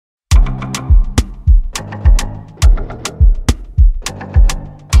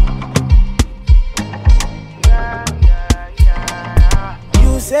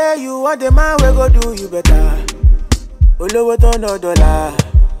say you want the man, we go do you better. Olowo to no dollar.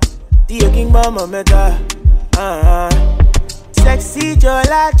 Dio king mama meta. Sexy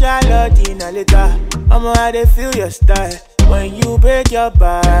jola jalo dina later. I'ma how they feel your style when you break your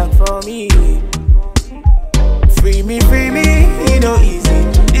back for me. Free me, it no easy.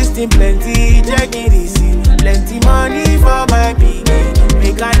 This thing plenty, check it easy. Plenty money for my piggy.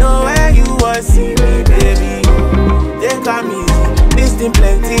 Make I know where you want see me, baby. Take come easy. This thing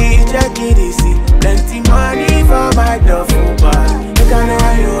plenty, check it easy. Plenty money for my duffel bag. Make I know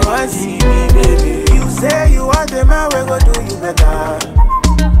where you want see me, baby. You say you want the man, we go do you better.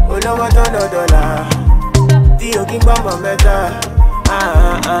 Olowo to no dollar. Dio king mama meta.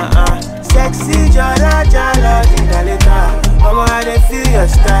 Sexy jala dina later. Mama, how they feel your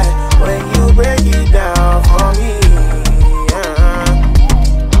style when you break it down for me.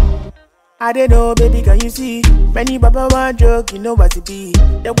 I don't know, baby, can you see? Many baba want joke, you know what it be.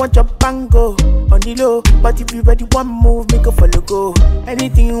 They want your bango on the low, but if you ready one move, make a follow go.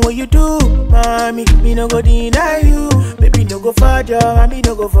 Anything what you do, mommy, me no go deny you. Baby, no go for job, and me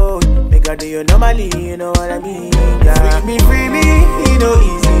no go for. Make I do you normally, you know what I mean? Yeah. Free me, it no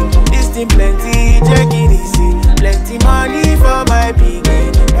easy. This thing plenty, check it easy. Plenty money for my piggy.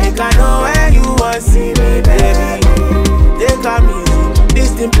 Make I know where you want see me, baby. They come easy.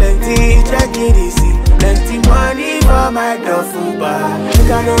 This thing plenty, check it easy. Plenty money for my duffel bag.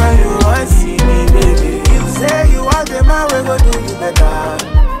 Make I know where you want see me, baby. You say you want the man, we go do you better.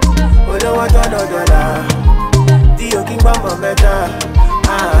 Olowo to no dollar. Dio king mama meta.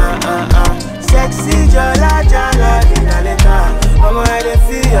 Sexy jala dina later. Mama, how they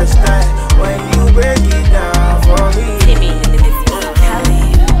feel your style when you break it down for me. Timmy, Cali.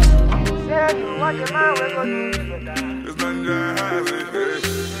 Say you want the man, we go do you better.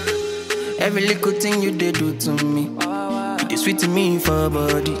 Every little thing you did do to me, it is sweet to me for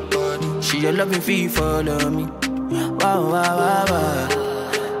body. She your loving fee follow me. Wow.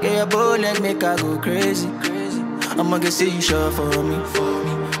 Yeah, your bullet make her go crazy. I'ma get say you sure for me.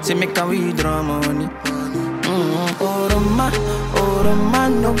 Say make her withdraw money. Oh Roma,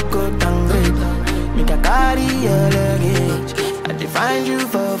 no go downgrade. Make her carry your luggage. I define you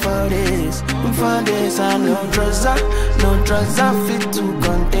for this. For this, I no drugs I fit to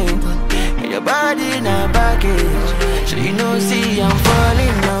contain. Your body in a baggage. So you know, see, I'm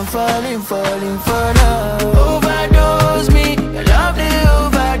falling for love. Overdose me, your love they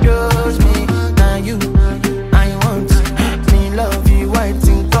overdose me. Now you, I want me love you,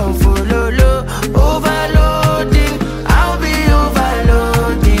 waiting come follow low. Overloading, I'll be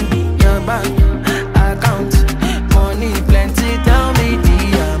overloading your bank account. Money plenty, tell me the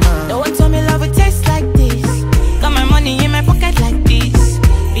amount. No one told me love would taste like this. Got my money in my pocket like this.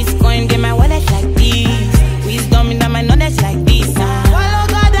 Bitcoin get my wallet like this. Wisdom in my knowledge like this. Follow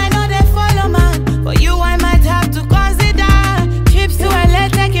God, I know they follow man. For you, I might have to consider trips to LA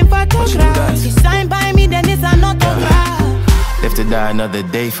taking photographs. You sign by me, then it's an autograph. Live to die another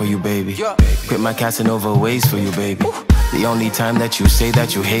day for you, baby. Quit my Casanova ways for you, baby. The only time that you say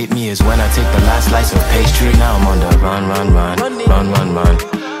that you hate me is when I take the last slice of pastry. Now I'm on the run.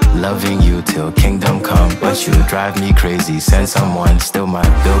 Loving you till kingdom come, but you drive me crazy. Send someone, still my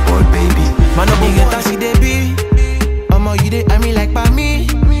billboard baby. Man, no you get taxi, they be. You dey, I mean like by me.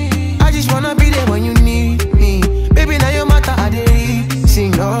 I just wanna be there when you need me. Baby, now your matter, I dey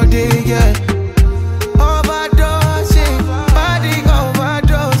sing all day, yeah. Overdose, body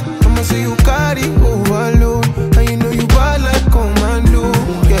overdose. I'ma say you carry overload, and you know you bad like commando,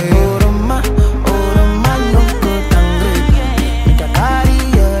 yeah. Oh Roma, no go downgrade. Make a carry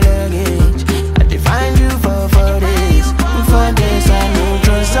your luggage. I define you for this. For this, I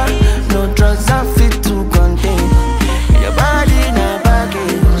no drugs I fit to contain. Your body in a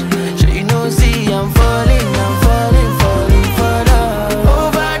baggage.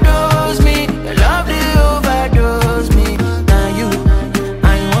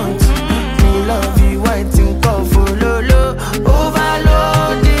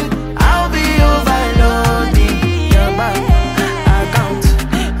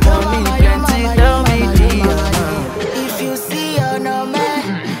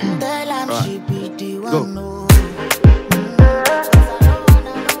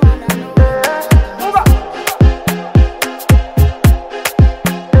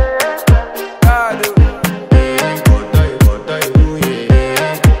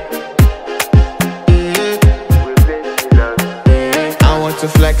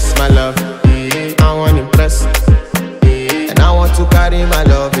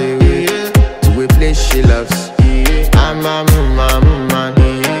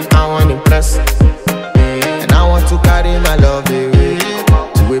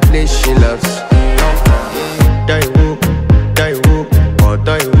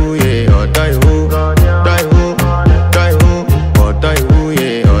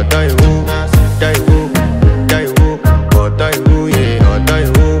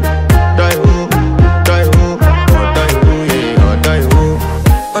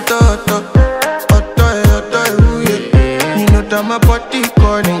 You know that my body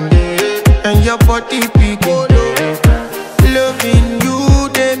calling, and your body picking. Loving you,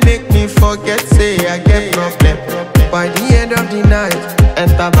 they make me forget, say I get problem. By the end of the night,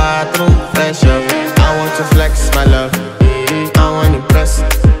 enter bathroom, fresh up. I want to flex my love, I want to impress,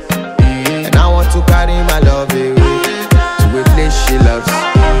 and I want to carry my love away to a place she loves.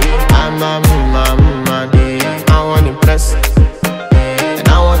 I'm a man, I want to impress, and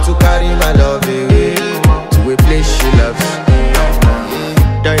I want to carry my love away to a place she loves.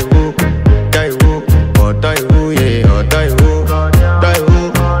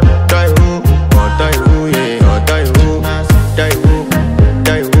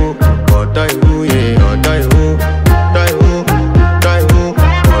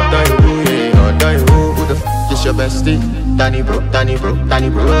 Danny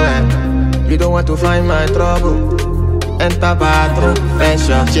bro, you don't want to find my trouble. Enter bathroom, fresh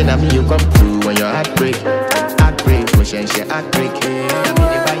up. She na me you come through when your heart break, motion she heart break. I mean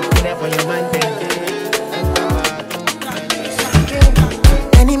the bike there for your mind.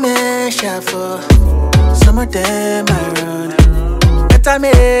 Any man shuffle, some of them I run. Better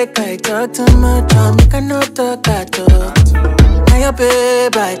make I talk too much, make I not talk at all. Now your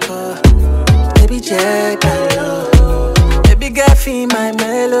babe I call, baby check I love. Big girl feel my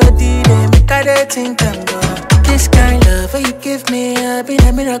melody, they make I think I'm gone. This kind of love you give me, I've been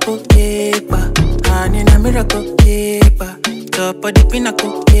a miracle keeper. I'm in a miracle keeper. Top of the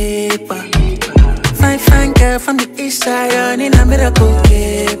pinnacle keeper. Fine girl from the east side, I'm in a miracle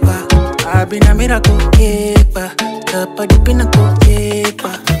keeper. I've been a miracle keeper. Top of the pinnacle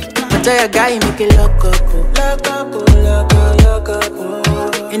keeper. I tell your guy, make it lock up.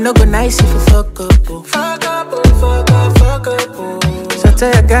 It no go nice if you fuck up. Fuck up. So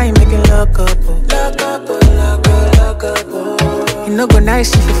tell your guy, make it lock up. It no go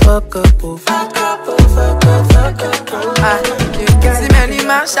nice if you fuck up. Fuck up. See many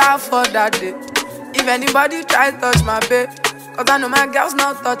man shout for that day. If anybody try touch my babe, cause I know my girls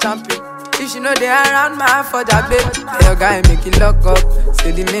not touch and play. If she know they around my for that babe, tell your guy make it lock up.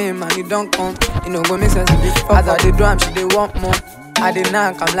 Say the name and you don't come. You know go make sense if you fuck. As I dey drum, she dey want more. I dey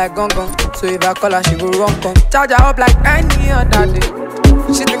knock, I'm like gong. So if I call her, she go run come. Charge her up like any other day.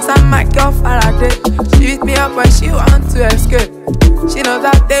 She thinks I'm my girl Faraday. She beat me up when she want to escape. She knows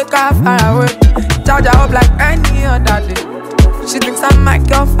I take her far away. Charge her up like any other day. She thinks I'm my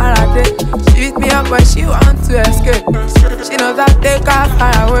girl Faraday. She beat me up when she want to escape. She knows I take her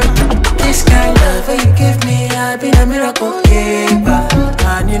far away. This kind of love you give me, I've been a miracle keeper.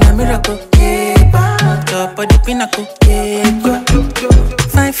 I'm in a miracle keeper. Top of the pinnacle keeper.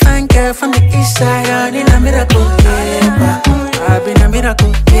 Fine girl from the east side, I'm in a miracle keeper. I've been a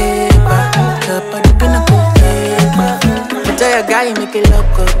miracle keeper. Top of the pinnacle keeper. I tell your guy, make it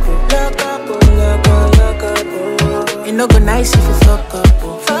lock up. It no go nice if you fuck up.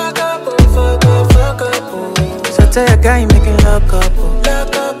 Fuck up. So tell your guy, make it lock up.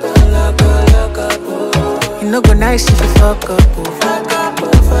 It no go nice if you fuck up. Fuck up.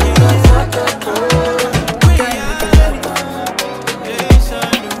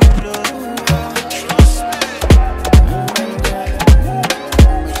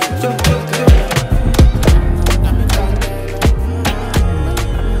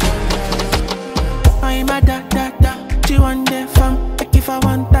 She want the fun, like if I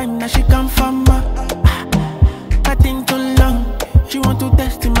want time, now she come from I think too long, she want to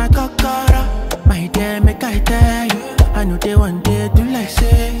test in my cockara. My dear, make I tell you, I know they want day do like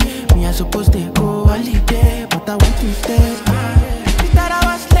say me I suppose they go holiday, but I want to stay. She thought I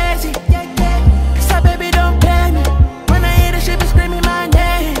was lazy, so baby don't blame me. When I hear the she be screaming my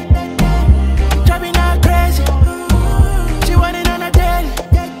name, driving her crazy. She want it on a daily.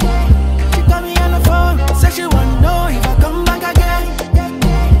 She call me on the phone, say she want to know if I come back again.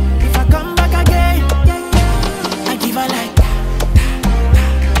 If I come back again, I give her like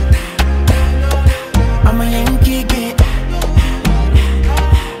I'm a Yankee girl.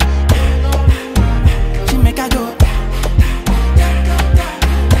 She make her go.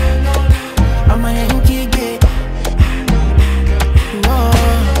 I'm a Yankee girl. Whoa.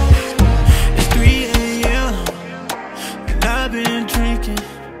 It's 3 a.m. and I've been drinking.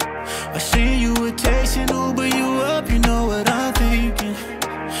 I see you were texting Uber, you up, you know what I'm thinking.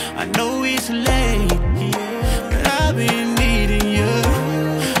 I know it's late, but I've been needing you.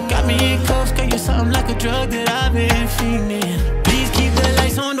 Got me in cuffs, girl, you're something like a drug that I've been feeling. Please keep the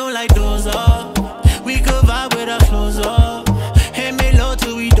lights on, don't light those up. We could vibe with our clothes up. Hey, me low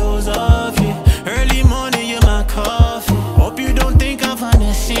till we doze off, yeah. Early morning, you're my coffee. Hope you don't think I'm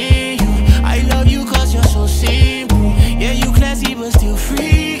finessing you. I love you cause you're so simple. Yeah, you classy but still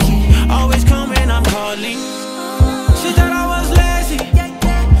free.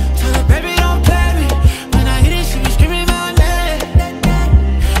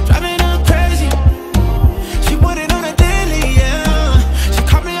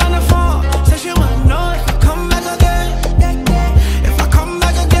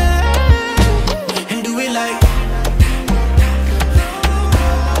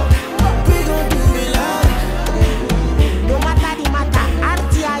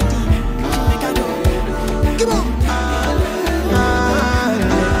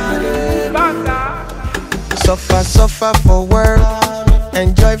 suffer for work,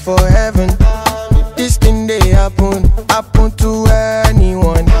 enjoy for heaven. This thing they happen to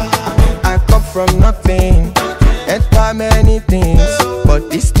anyone. I come from nothing, enter many things,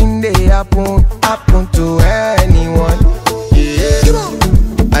 but this thing they happen to anyone.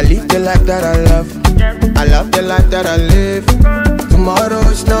 I live the life that I love, I love the life that I live.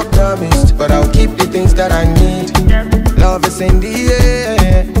 Tomorrow's not promised, but I'll keep the things that I need. Love is in the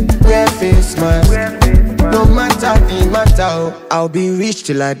air, wear face mask. No matter the matter, I'll be rich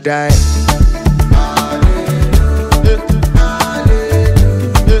till I die.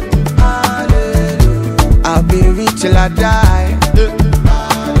 I'll be rich till I die.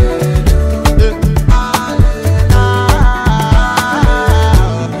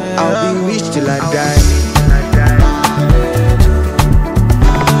 I'll be rich till I die.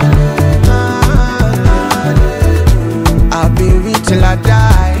 I'll be rich till I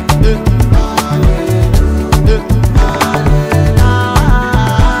die.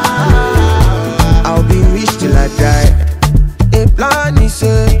 I'll be rich till I die. A plan is a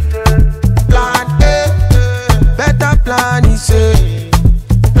plan A, better plan is a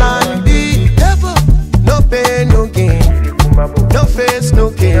plan B. No pain, no gain, no face, no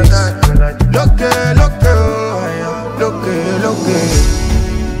case. Look,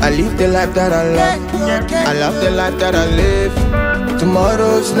 I live the life that I love, I love the life that I live.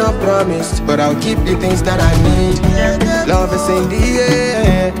 Tomorrow's not promised, but I'll keep the things that I need. Love is in the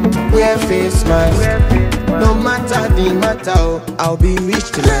air, wear face mask. No matter the matter, I'll be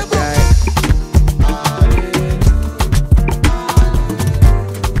rich till I die.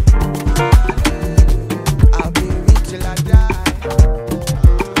 I'll be rich till I die.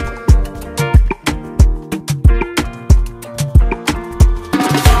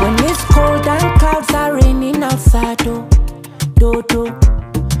 When it's cold and clouds are raining outside, oh.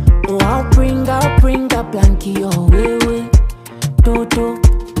 Oh, I'll bring a blankie your way, do.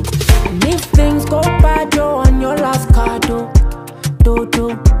 And if things go bad, you're on your last card, do.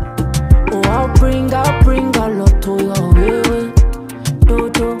 Oh, I'll bring a lot to your way,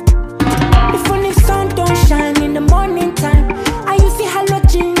 do. If only sun don't shine in the morning time, I use the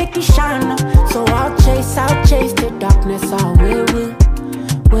halogen make it shine. So I'll chase the darkness away.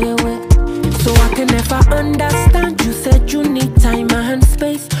 So I can never understand. You said you need time and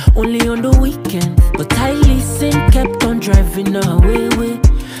space, only on the weekends. But I listened, kept on driving away.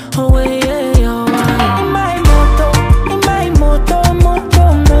 In my moto, in my moto, in my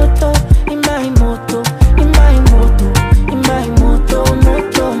moto, in my moto, in my moto, in my moto, in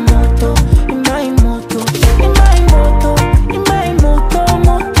my moto, in my moto,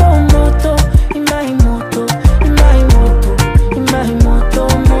 in my moto, in my moto, in my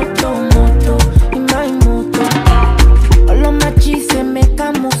moto, in my moto. All of my G's say make a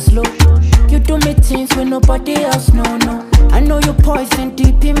move slow. You do me things when nobody else no. I know you poison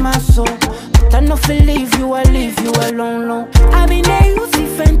deep in my soul, but I know if I leave you alone. I been there using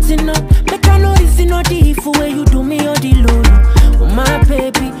fentanyl, make I know it's not the evil way you do me or the low. Oh my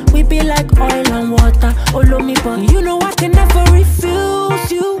baby, we be like oil and water. All of me, but you know I can never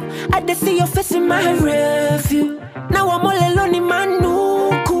refuse you. I just see your face in my review. Now I'm all alone in my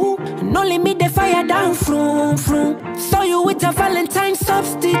new cool, and only me the fire down vroom. Saw you with a Valentine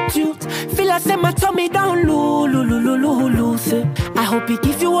substitute. Feel I say my tummy down loose. I hope he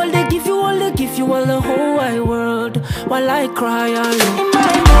give you all the whole wide world while I cry alone. In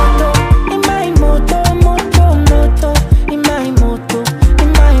my moto, in my moto, in my moto, in my moto,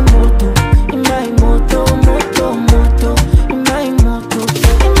 in my moto, in my moto, in my moto,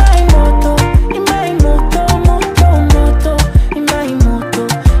 in my moto, in my moto, in my moto,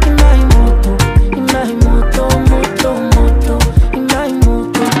 in my moto, in my moto, in my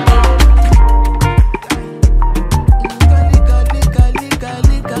moto.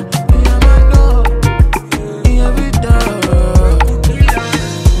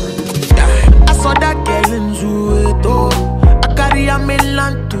 I saw that girl in Zueto, I carry a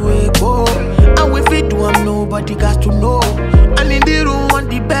melon to a go, and we fit do nobody got to know. And in the room on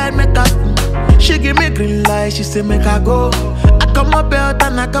the bed, make us. She give me green light, she say make I go. I come up belt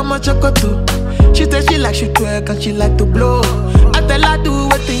and I come a chocolate. She say she like she twerk and she like to blow. I tell her do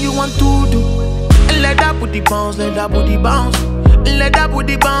what you want to do. And let that booty bounce, let that booty bounce. And let that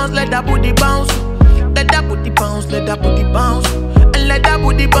booty bounce, let that booty bounce. Let that booty bounce, let that booty bounce. And let that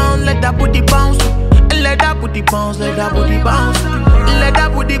booty bounce, let that booty bounce. And let that booty bounce, let that booty bounce. And let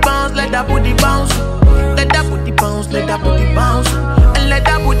that booty bounce, let that booty bounce. Let that booty bounce, let that booty bounce. And let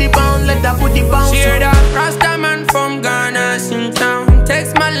that booty bounce, let that booty bounce. She heard a Rasta man from Ghana in town.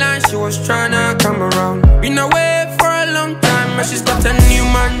 Text my line, she was tryna come around. Been away for a long time, but she got a new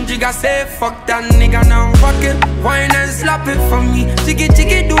man some jigga say fuck that nigga now. Fuck it, wine and slap it for me. Jiggy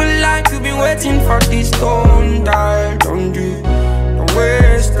jiggy do like you been waiting for this stone die. Don't do, don't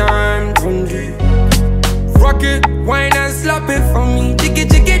waste time, don't do. Fuck it, wine and slap it for me. Jiggy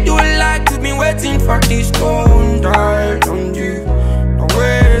jiggy do like you been waiting for this stone die. Don't do, don't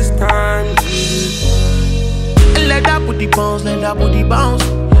waste time, don't do. Let that booty bounce, let that booty bounce.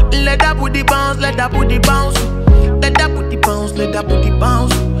 Let that booty bounce, let that booty bounce. Let that booty bounce, let that booty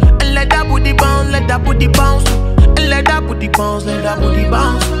bounce. And let that booty bounce, let that booty bounce. And let that booty bounce, let that booty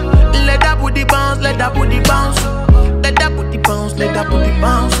bounce. Let that booty bounce, let that booty bounce. Let that booty bounce, let that booty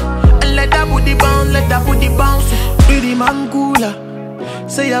bounce. And let that booty bounce, let that booty bounce. Pretty man cooler,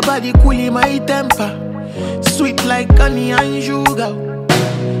 say your body cool in my temper. Sweet like honey and sugar,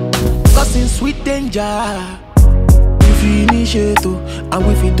 causing sweet danger. Finish too, and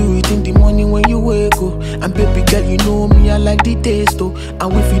if you do it in the morning when you wake up. And baby girl, you know me, I like the taste too.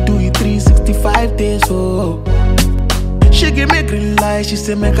 And if you do it 365 days, oh. She give me green light, she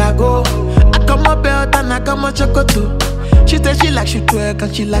say make I go. I come up belt and I come up choco too. She say she like she twerk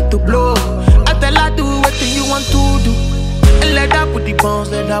and she like to blow. I tell her do everything you want to do. And let that booty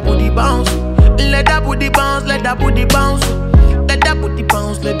bounce, let that booty bounce. Let that booty bounce, let that booty bounce. Let that booty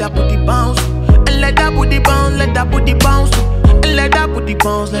bounce, let that booty bounce. Let that booty bounce, let that booty bounce. Let that booty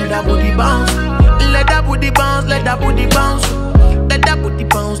bounce, let that booty bounce. Let that booty bounce, let that booty bounce. Let that booty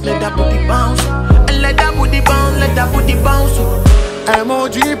bounce, let that booty bounce. Let that booty bounce, let that booty bounce.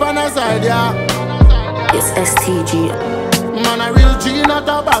 Emoji on the side, yeah. It's STG. Man, a real G, not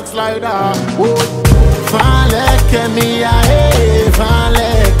a backslider. Fale que mi ae, fale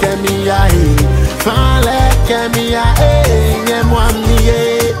que mi ae, fale que mi ae, nye moi miye.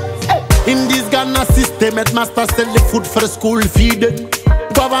 In this Ghana system, headmaster sell the food for the school feeding.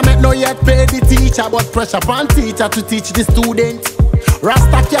 Government no yet pay the teacher, but pressure upon teacher to teach the student.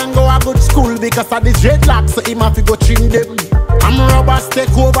 Rasta can go a good school because of the dreadlocks, so him have to go train them. I'm robbers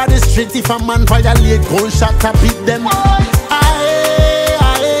take over the street if a man violate gunshot to beat them. Aye,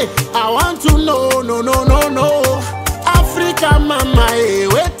 aye, I want to know, no. Africa mama,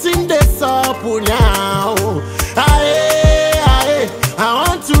 waiting this up now. Aye, I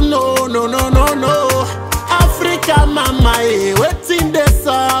want to know, no. Africa mama, waiting this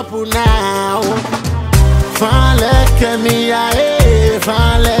up now. Fale que mi ae,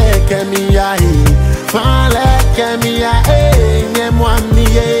 fale que mi ae, fale que mi ae, nye moi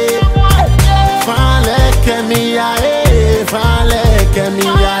miye. Fale que mi ae, fale que mi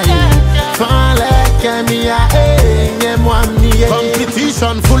ae, fale que mi ae, nye moi miye.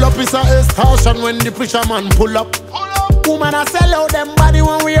 Competition full up is a extortion when the pressure man pull up. Woman a sell out them body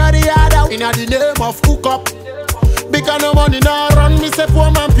when we are the other. In the name of hook up. Because no money now run, me say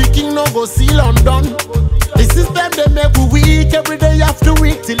poor man picking no go see London. The system they make we weak every day after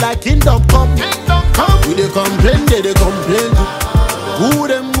week till like kingdom come. We they complain, they complain too. Who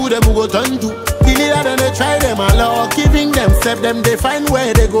them go turn to? The leader then they try them allow, giving them step them they find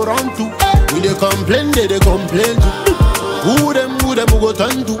where they go run to. We they complain, they complain too. Who them go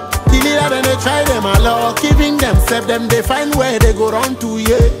turn to? The leader then they try them allow, giving them step them they find where they go run to,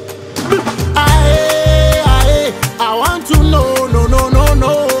 yeah. Aye, I want to know,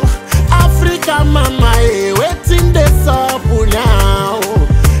 no. Africa mama, waiting this up now.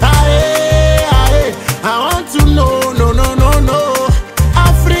 Aye, I want to know, no.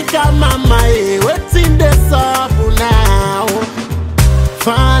 Africa mama, waiting this up now.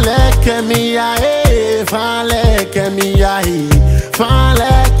 Fale que mi ae, fale que mi ae,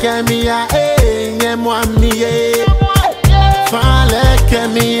 fale que mi ae, nye moi miye. Fale que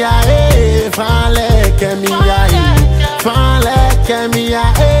mi ae, fale que mi ae, fale que mi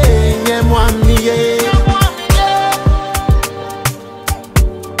ae, nye moi miye.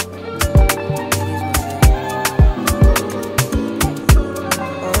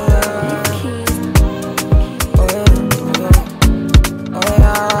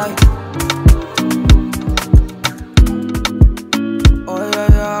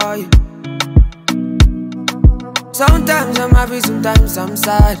 Sometimes I'm happy, sometimes I'm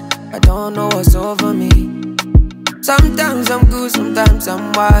sad. I don't know what's over me. Sometimes I'm good, sometimes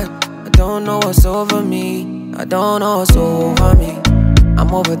I'm wild. I don't know what's over me. I don't know what's over me. I'm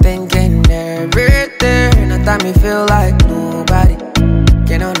overthinking everything. At time me feel like nobody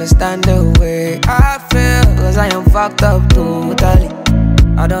can understand the way I feel, cause I am fucked up totally.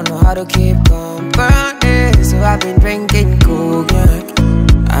 I don't know how to keep company, so I've been drinking cognac.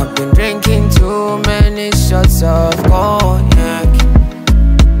 I've been drinking too many shots of cognac.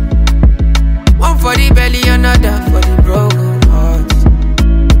 One for the belly, another for the broken hearts.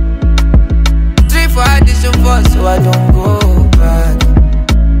 3 for addition 4, so I don't go back.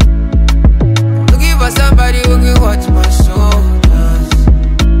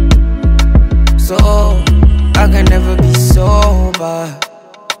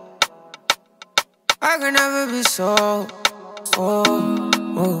 be so. Oh,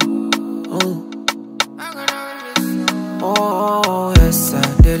 oh, oh. Oh, yes,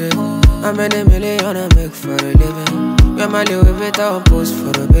 I did it. I made $1 million I make for a living. Yeah, my little bit on post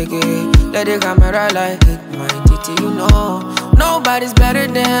for the biggie. Let the camera like hit my titty, you know. Nobody's better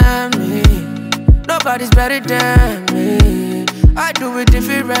than me. Nobody's better than me. I do it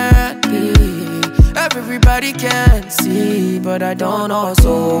differently. Everybody can see, but I don't know what's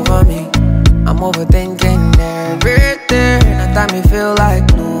over me. I'm overthinking everything. At time me feel like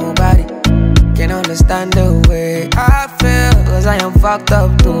nobody can understand the way I feel, cause I am fucked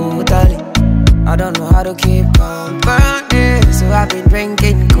up totally. I don't know how to keep company, so I've been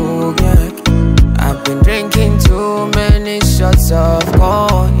drinking cognac. I've been drinking too many shots of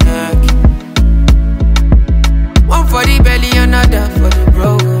cognac. One for the belly, another for the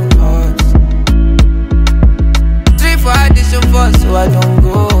broken hearts. 3 for addition 4, so I don't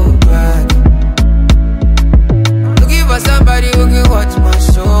go back. Looking for somebody who can watch my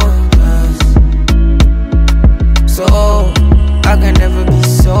shoulders, so I can never be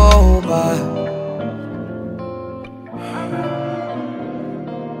sober.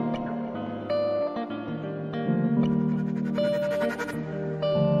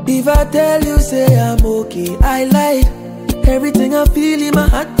 If I tell you, say I'm okay, I lied. Everything I feel in my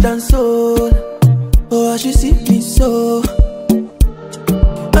heart and soul. Oh, I should see me so.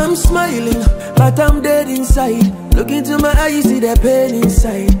 I'm smiling, but I'm dead inside. Look into my eyes, see the pain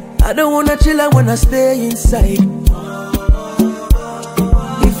inside. I don't wanna chill, I wanna stay inside.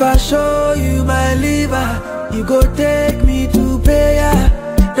 If I show you my liver, you go take me to prayer.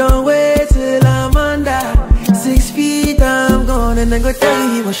 Don't wait till I'm under 6 feet, I'm gone. And then go tell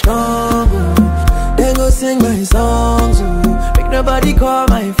you he was strong, oh. Then go sing my songs, oh. Make nobody call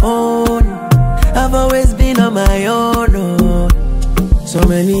my phone. I've always been on my own, oh. So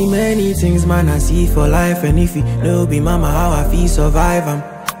many things, man, I see for life. And if you know be mama, how I feel survive,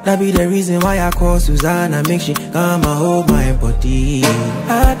 that be the reason why I call Susanna. Make she come and hold my body.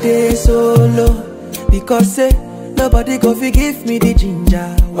 I day solo, because say nobody go forgive me the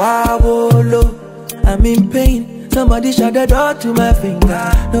ginger. Wow, low, I'm in pain. Somebody shut the door to my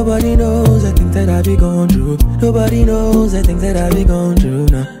finger. Nobody knows the things that I be going through. Nobody knows the things that I be going through.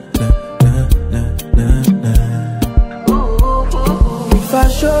 Nah, nah, nah, nah, nah. If I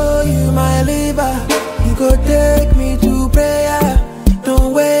show you my liver, you go take me to prayer.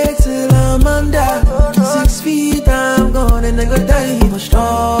 Don't wait till I'm under 6 feet, I'm gone. And then go tell you he was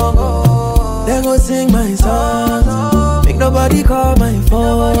strong, oh. Then go sing my songs. Make nobody call my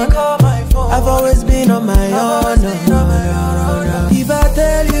phone. I've always been on my own. If I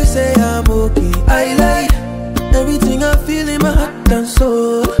tell you, say I'm okay, I lied. Everything I feel in my heart and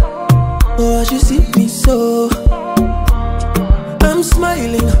soul. Oh, I should see me so. I'm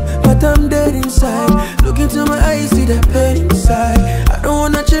smiling, but I'm dead inside. Look into my eyes, see the pain inside. I don't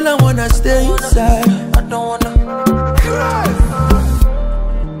wanna chill, I wanna stay inside. I don't wanna cry.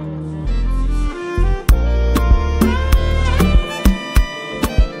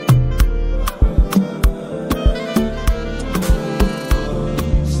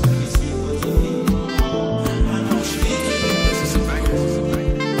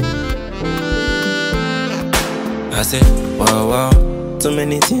 I say, wow, wow. Too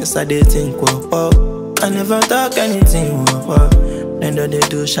many things I did think, wow, wow. I never talk anything, wow, wow. Then they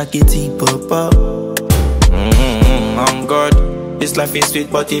do shakity, pop, pop. On God, this life is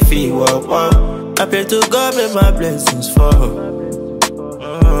sweet, but if you, wow, wow. I pray to God, make my blessings fall.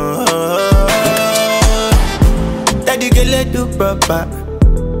 Daddy, get let do proper.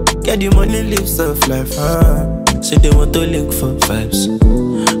 Get the money, live soft life, Say they want to link for vibes.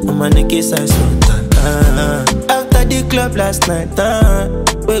 On my neck is ice water, After the club last night,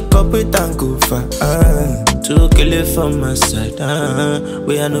 wake up with and go far, to kill it from my side,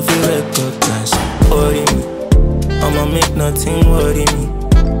 we are no feel recognize. Worry me, I'ma make nothing worry me.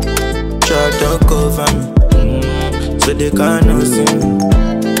 Try to cover me, so they cannot see me.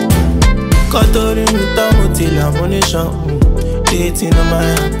 Cutting me down till I'm on the shop, dating on my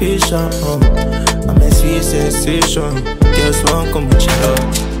ambition, I'm a sweet sensation. Girls won't come with you.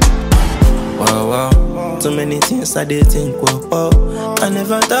 Wow, wow. Too many things I did think, wow, wow. I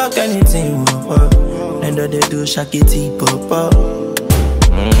never talk anything, wow, wow. Then they do shakity, pop, pop.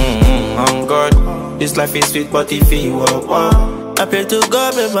 On God, this life is sweet, but if you, wow, wow. I pray to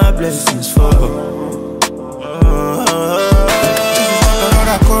God, make my blessings fall. This is not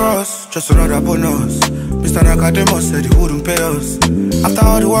another chorus, just another bonus. Mr. Nicodemus said he wouldn't pay us. After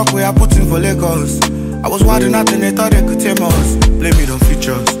all the work we are putting for Lagos, I was wondering out and they thought they could tame us. Blame it on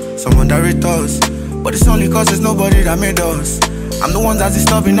features, some underrate us, but it's only cause there's nobody that made us. I'm the one that's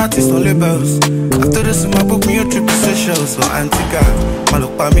disturbing artists on labels. After this, my book me a trip to Seychelles. So Antigua, I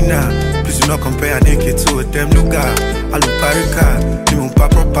look by me now. Please do not compare a naked to a damn new guy. I look parica, you won't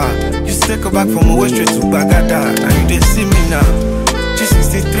pop proper. You take her back from away straight to Bagada. Now you did see me now.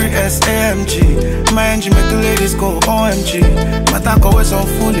 G63S AMG. My engine make the ladies go OMG. My tank always on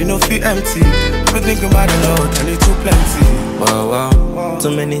full, you know, feel empty. I've been thinking about it, Lord, and it's too plenty. Wow, wow.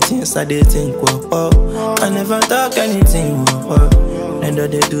 Too many things I did think, wow. I never talk anything, wow. And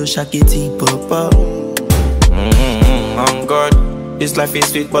they do shakiti, papa. On God, this life is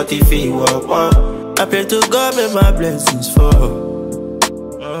sweet, but if it wow. I pray to God with my blessings for.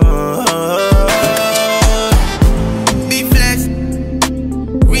 Be flex,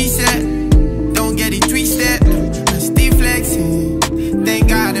 reset, don't get it twisted. Still flexing, thank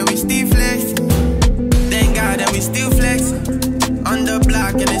God that we still flexing. Thank God that we still flexing. On the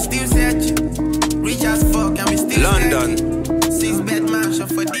block and it's still searching. Reach as fuck and we still London. 6-bed mansion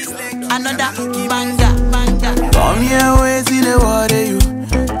for this leg. Another banger. Come here, wait till the water you.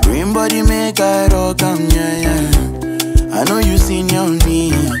 Green body make I rock, yeah. I know you senior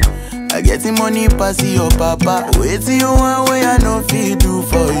me. I get the money pass your papa. Wait till you want way I know feel do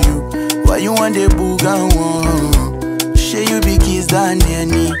for you. Why you want the boogan one? Shey you be Kizz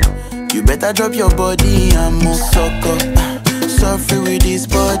Danny. You better drop your body and move sucker. Suffer with this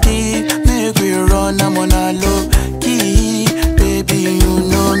body. Make we run, I'm on a low key. Baby, you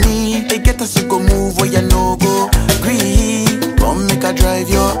know me. They get us to go move where you no go. Green. Come make a drive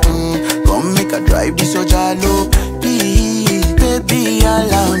your come make a drive this your jalo. Please, baby,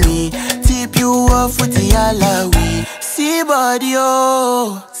 allow me. Tip you off with the alawi. See body,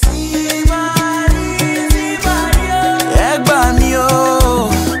 oh. See body, oh. Egg by me, oh.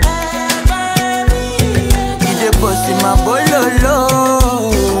 He dey bust in my bololo.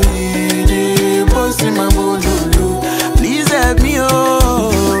 He dey bust in my bololo. Please help me,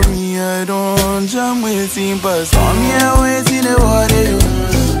 oh. Me, I don't jam with him, but come here, wait till the water, you.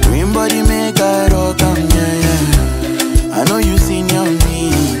 Green body make I rock, yeah. I know you senior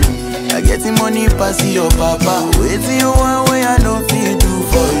me. I get the money pass your papa. Wait till you want way I know feel do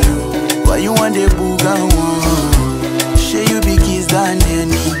for you. Why you want the boogan one? Shey you be Kizz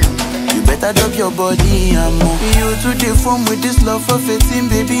Danny. You better drop your body and move. You to the form with this love for 15,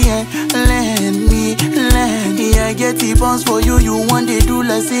 baby, and lend me. I get the bounce for you. You want they do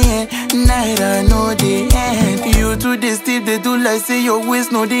like say night I know the end. You to the steep they do like say your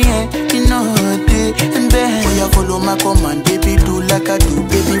waist know the end. You know the and then you follow my command, baby, do like I do,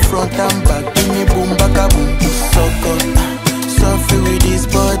 baby, front and back, give me boom back a boom. Sucker, suffer with this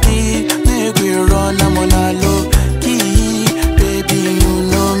body, make we run, I'm on a low key, baby, you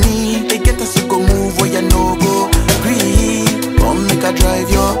know me. They get us to go move where you no go. Green, come make a drive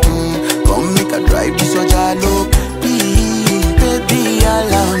your come make a drive this your jalo. Please, baby,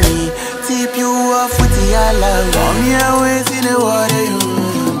 allow me. Tip you off with the alawi. Come here, wait till the water you.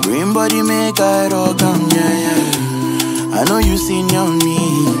 Green body make I rock, yeah. I know you senior me.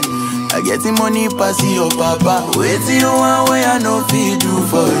 I get the money pass your papa. Wait till you want way I know feel do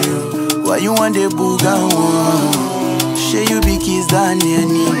for you. Why you want the boogan one? Shey you be Kizz Danny.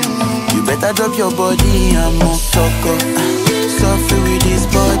 You better drop your body and move sucker. Suffer with this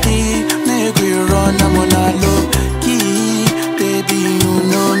body. Make we run, I'm on a low key. Baby, you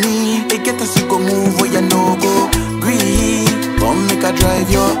know me. They get us to go move where you no go. Green. Come make a drive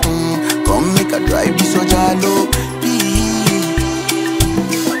your come make a drive this your jalo.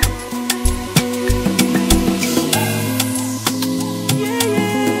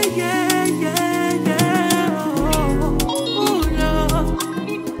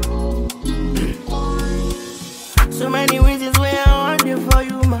 So many reasons why I want it for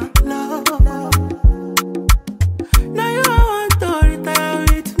you, my love. Now you want to retire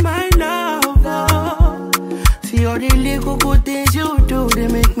with my love. See all the little good things you do, they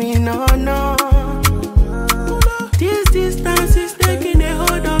make me no. This distance is taking a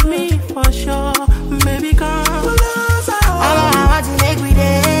hold of me for sure. Baby, come. I want to make me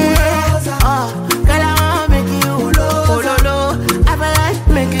there. Oh, girl, I want to make you. I feel like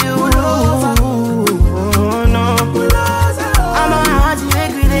make you.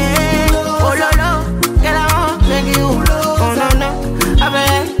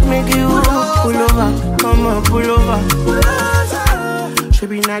 Pull over. Should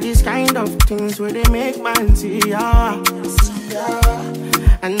be not this kind of things where they make man see ya.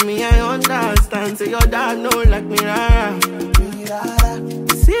 And me I understand, so your dad know like me.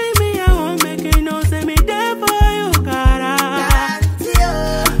 See me, I won't make you know, say me there for you, cara.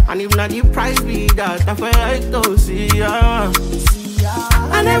 And if not the price be that, I feel like to see ya.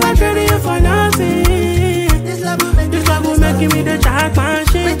 I never traded you for nothing. This love will make love making me the jack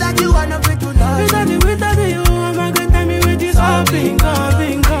machine. Without you, I know we do nothing. Without you, I'm gonna tell me with this all pink on.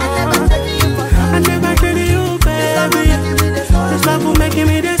 I never tell you, baby. This love will making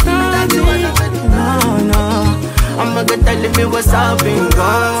me the starting. No, I'ma get telling me what's up and go.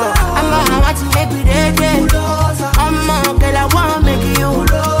 I'ma want to make me dead. I'ma girl, I wanna make you.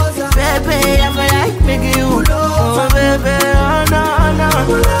 Baby, I'ma like making you. Oh, baby, oh, no.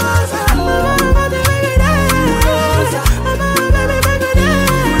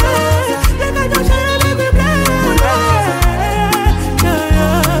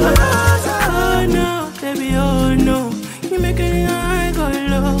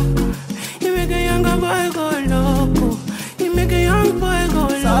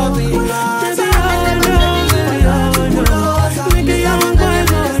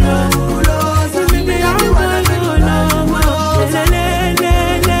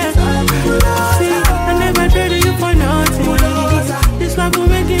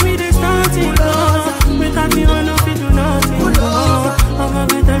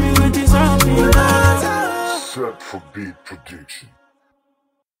 AfroBeat production.